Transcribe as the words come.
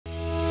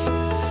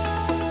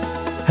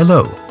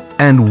Hello,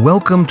 and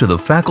welcome to the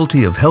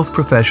Faculty of Health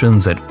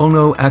Professions at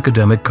Ono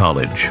Academic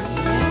College.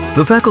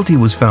 The faculty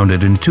was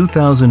founded in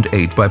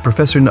 2008 by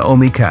Professor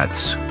Naomi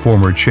Katz,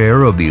 former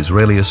chair of the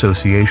Israeli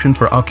Association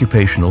for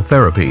Occupational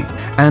Therapy,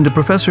 and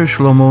Professor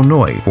Shlomo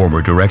Noy,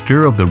 former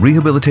director of the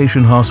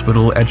Rehabilitation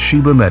Hospital at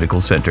Sheba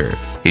Medical Center,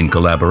 in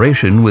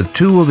collaboration with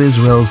two of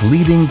Israel's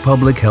leading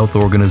public health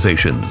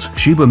organizations,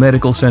 Sheba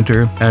Medical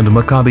Center and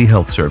Maccabi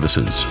Health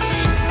Services.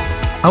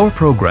 Our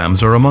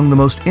programs are among the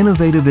most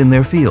innovative in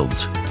their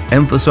fields,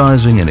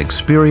 emphasizing an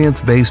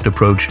experience-based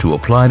approach to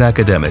applied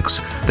academics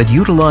that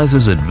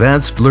utilizes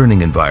advanced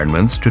learning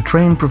environments to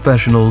train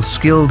professionals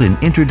skilled in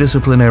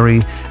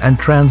interdisciplinary and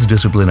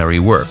transdisciplinary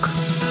work.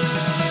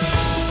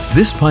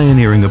 This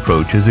pioneering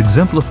approach is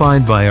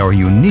exemplified by our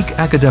unique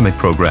academic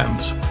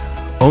programs.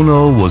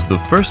 Ono was the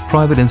first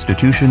private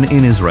institution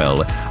in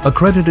Israel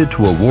accredited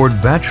to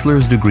award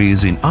bachelor's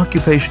degrees in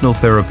occupational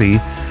therapy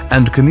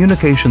and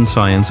communication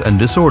science and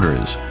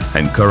disorders,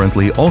 and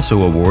currently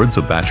also awards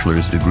a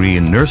bachelor's degree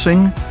in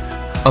nursing,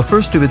 a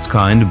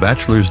first-of-its-kind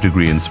bachelor's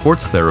degree in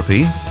sports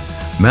therapy,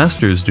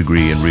 master's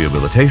degree in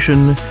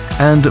rehabilitation,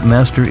 and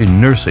master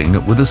in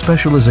nursing with a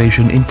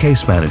specialization in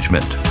case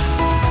management.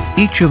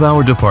 Each of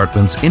our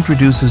departments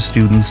introduces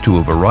students to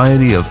a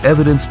variety of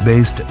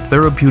evidence-based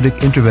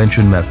therapeutic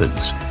intervention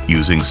methods,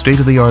 using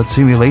state-of-the-art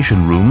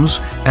simulation rooms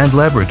and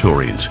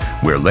laboratories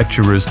where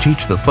lecturers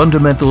teach the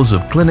fundamentals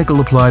of clinical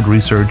applied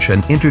research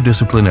and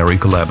interdisciplinary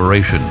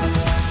collaboration.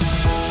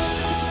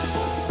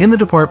 In the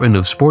Department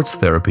of Sports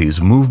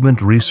Therapy's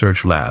Movement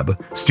Research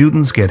Lab,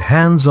 students get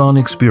hands-on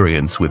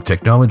experience with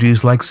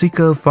technologies like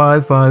Sika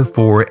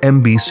 554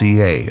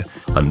 MBCA,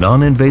 a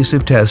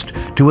non-invasive test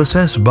to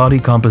assess body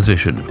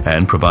composition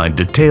and provide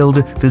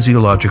detailed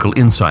physiological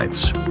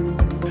insights.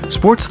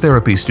 Sports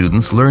therapy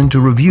students learn to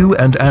review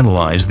and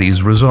analyze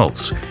these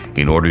results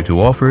in order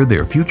to offer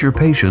their future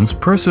patients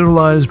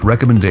personalized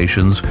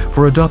recommendations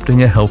for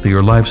adopting a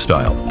healthier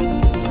lifestyle.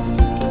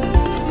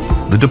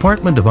 The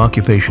Department of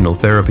Occupational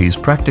Therapy's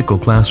practical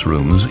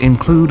classrooms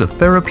include a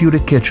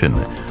therapeutic kitchen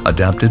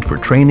adapted for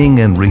training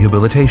and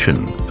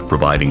rehabilitation,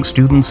 providing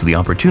students the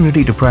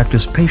opportunity to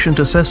practice patient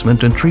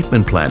assessment and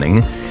treatment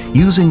planning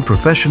using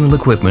professional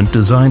equipment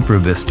designed for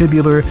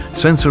vestibular,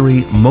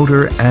 sensory,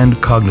 motor,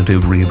 and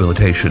cognitive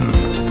rehabilitation.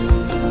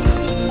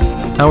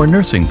 Our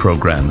nursing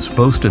programs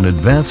boast an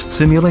advanced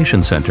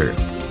simulation center,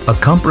 a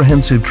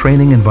comprehensive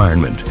training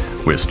environment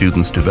where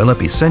students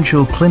develop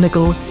essential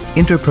clinical,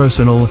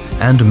 interpersonal,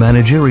 and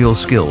managerial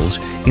skills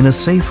in a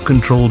safe,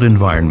 controlled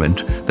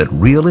environment that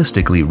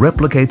realistically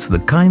replicates the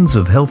kinds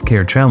of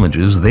healthcare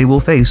challenges they will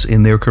face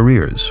in their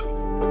careers.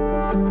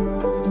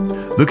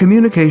 The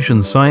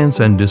Communication Science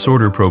and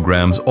Disorder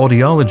Program's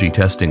Audiology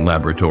Testing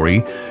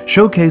Laboratory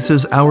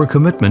showcases our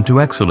commitment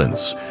to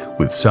excellence,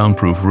 with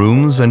soundproof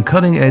rooms and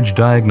cutting-edge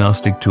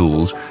diagnostic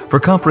tools for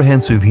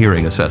comprehensive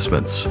hearing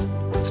assessments.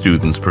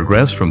 Students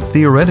progress from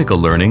theoretical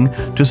learning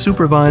to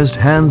supervised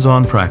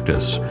hands-on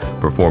practice,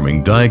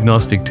 performing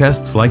diagnostic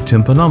tests like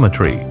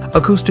tympanometry,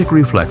 acoustic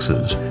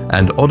reflexes,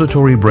 and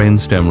auditory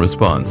brainstem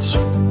response.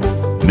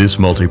 This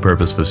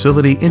multi-purpose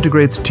facility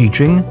integrates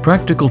teaching,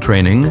 practical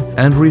training,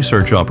 and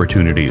research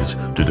opportunities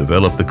to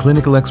develop the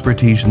clinical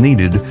expertise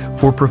needed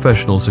for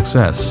professional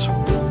success.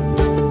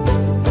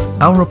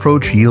 Our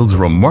approach yields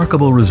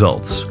remarkable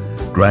results.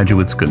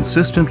 Graduates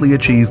consistently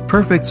achieve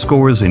perfect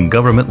scores in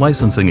government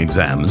licensing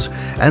exams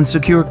and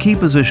secure key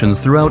positions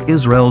throughout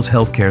Israel's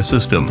healthcare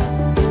system.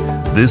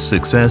 This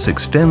success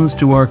extends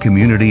to our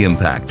community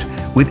impact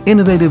with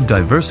innovative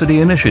diversity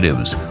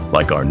initiatives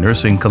like our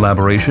nursing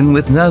collaboration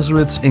with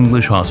Nazareth's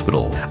English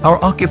Hospital, our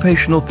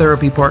occupational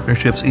therapy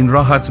partnerships in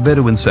Rahat's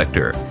Bedouin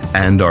sector,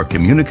 and our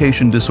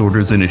communication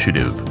disorders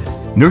initiative,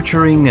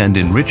 nurturing and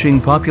enriching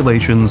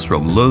populations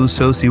from low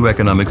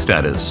socioeconomic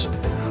status,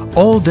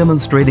 all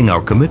demonstrating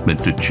our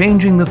commitment to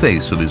changing the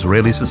face of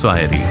Israeli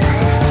society.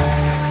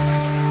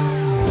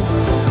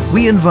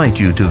 We invite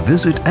you to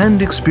visit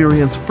and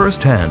experience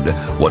firsthand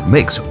what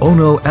makes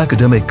Ono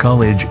Academic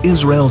College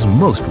Israel's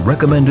most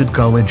recommended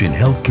college in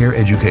healthcare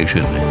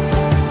education.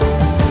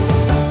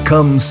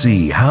 Come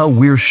see how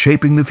we're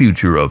shaping the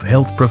future of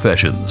health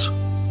professions.